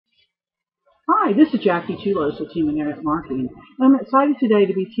Hi, this is Jackie Chulos with Team Internet Marketing. I'm excited today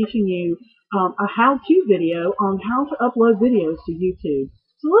to be teaching you a how-to video on how to upload videos to YouTube.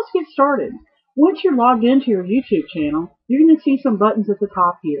 So let's get started. Once you're logged into your YouTube channel, you're going to see some buttons at the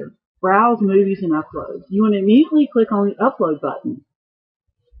top here. Browse, Movies, and Upload. You want to immediately click on the Upload button.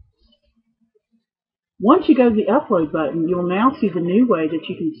 Once you go to the Upload button, you'll now see the new way that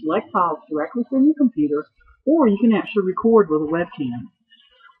you can select files directly from your computer, or you can actually record with a webcam.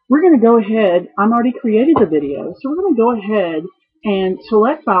 We're going to go ahead, I'm already created the video, so we're going to go ahead and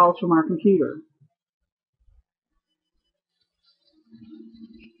select files from our computer.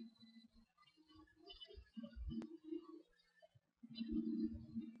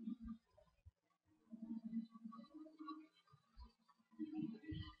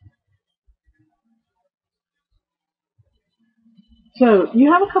 So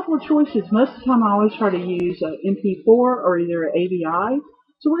you have a couple of choices. Most of the time I always try to use an MP4 or either an AVI.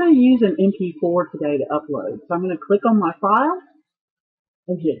 So we're going to use an MP4 today to upload. So I'm going to click on my file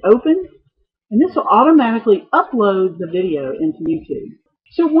and hit open. And this will automatically upload the video into YouTube.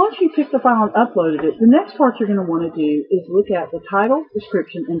 So once you pick the file and uploaded it, the next part you're going to want to do is look at the title,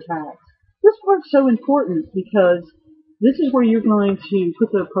 description, and tags. This part's so important because this is where you're going to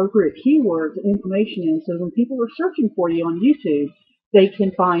put the appropriate keywords and information in so when people are searching for you on YouTube, they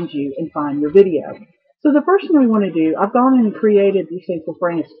can find you and find your video. So the first thing we want to do, I've gone in and created these things for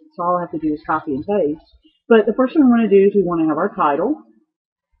France, so all I have to do is copy and paste. But the first thing we want to do is we want to have our title.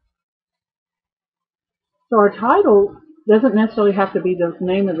 So our title doesn't necessarily have to be the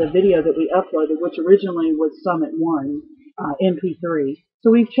name of the video that we uploaded, which originally was Summit 1 MP3.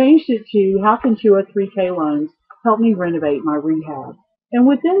 So we've changed it to How Can 203K Loans Help Me Renovate My Rehab? And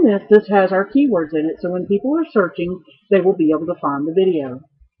within this has our keywords in it, so when people are searching, they will be able to find the video.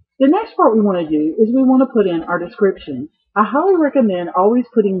 The next part we want to do is we want to put in our description. I highly recommend always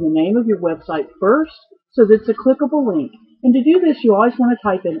putting the name of your website first so that it's a clickable link. And to do this, you always want to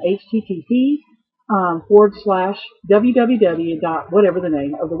type in http /www. whatever the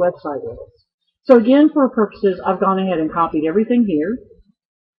name of the website is. So again, for purposes, I've gone ahead and copied everything here.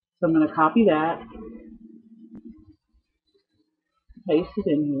 So I'm going to copy that, paste it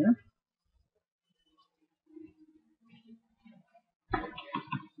in here.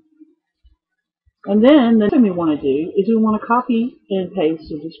 And then the next thing we want to do is we want to copy and paste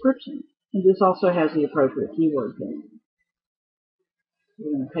the description. And this also has the appropriate keywords in it.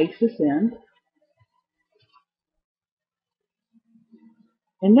 We're going to paste this in.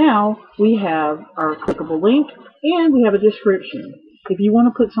 And now we have our clickable link and we have a description. If you want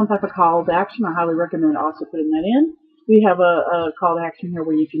to put some type of call to action, I highly recommend also putting that in. We have a call to action here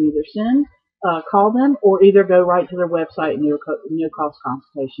where you can either send, call them, or either go right to their website and do a no-cost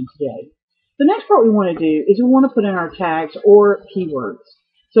consultation today. The next part we want to do is we want to put in our tags or keywords.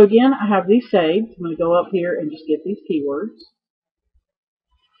 So again, I have these saved. I'm going to go up here and just get these keywords.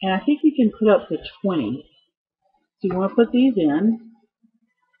 And I think you can put up to 20. So you want to put these in.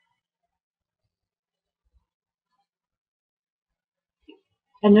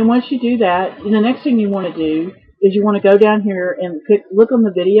 And then once you do that, the next thing you want to do is you want to go down here and look on the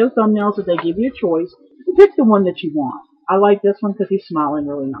video thumbnails that they give you a choice and pick the one that you want. I like this one because he's smiling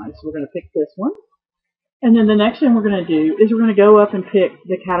really nice. So we're going to pick this one. And then the next thing we're going to do is we're going to go up and pick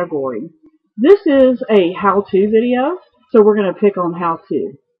the category. This is a how-to video, so we're going to pick on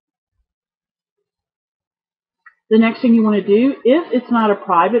how-to. The next thing you want to do, if it's not a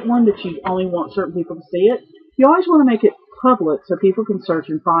private one that you only want certain people to see it, you always want to make it public so people can search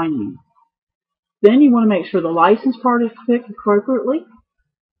and find you. Then you want to make sure the license part is picked appropriately.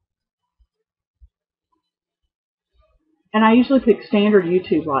 And I usually pick standard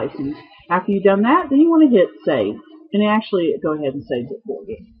YouTube license. After you've done that, then you want to hit save. And actually go ahead and save it for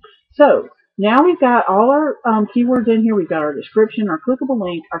you. So now we've got all our keywords in here. We've got our description, our clickable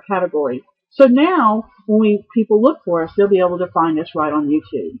link, our category. So now when people look for us, they'll be able to find us right on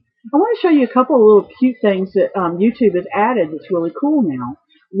YouTube. I want to show you a couple of little cute things that YouTube has added that's really cool now.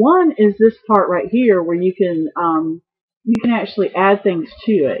 One is this part right here where you can actually add things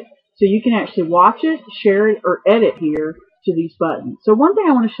to it. So you can actually watch it, share it, or edit here to these buttons. So one thing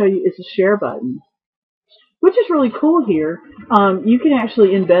I want to show you is the share button, which is really cool here. You can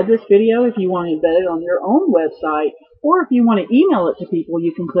actually embed this video if you want to embed it on your own website, or if you want to email it to people,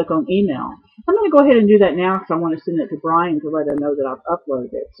 you can click on email. I'm going to go ahead and do that now because I want to send it to Brian to let him know that I've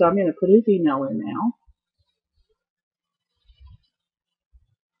uploaded it. So I'm going to put his email in now.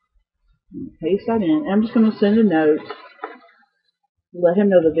 Paste that in. I'm just going to send a note, let him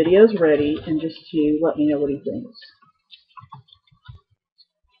know the video's ready, and just to let me know what he thinks.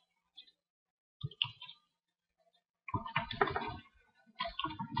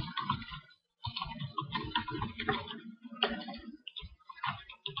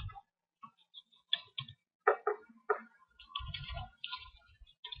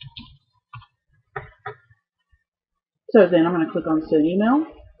 So then I'm going to click on Send Email.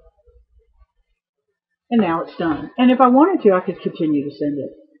 And now it's done. And if I wanted to, I could continue to send it.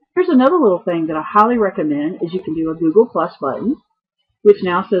 Here's another little thing that I highly recommend is you can do a Google Plus button, which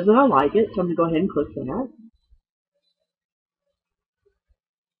now says that I like it. So I'm going to go ahead and click that.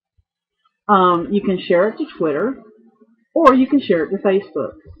 You can share it to Twitter, or you can share it to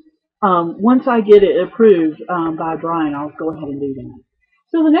Facebook. Once I get it approved by Brian, I'll go ahead and do that.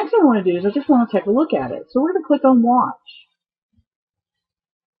 So the next thing I want to do is I just want to take a look at it. So we're going to click on Watch.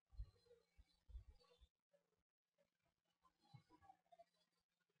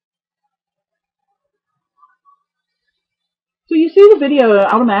 So you see the video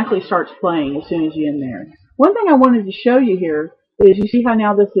automatically starts playing as soon as you're in there. One thing I wanted to show you here is you see how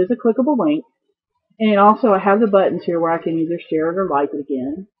now this is a clickable link. And also I have the buttons here where I can either share it or like it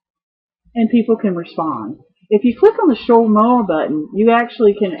again. And people can respond. If you click on the show more button, you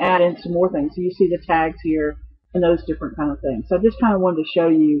actually can add in some more things. So you see the tags here and those different kind of things. So I just kind of wanted to show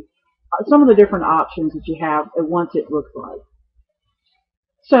you some of the different options that you have and once it looks like.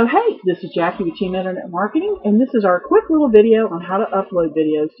 So hey, this is Jackie with Team Internet Marketing, and this is our quick little video on how to upload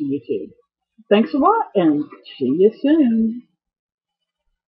videos to YouTube. Thanks a lot, and see you soon.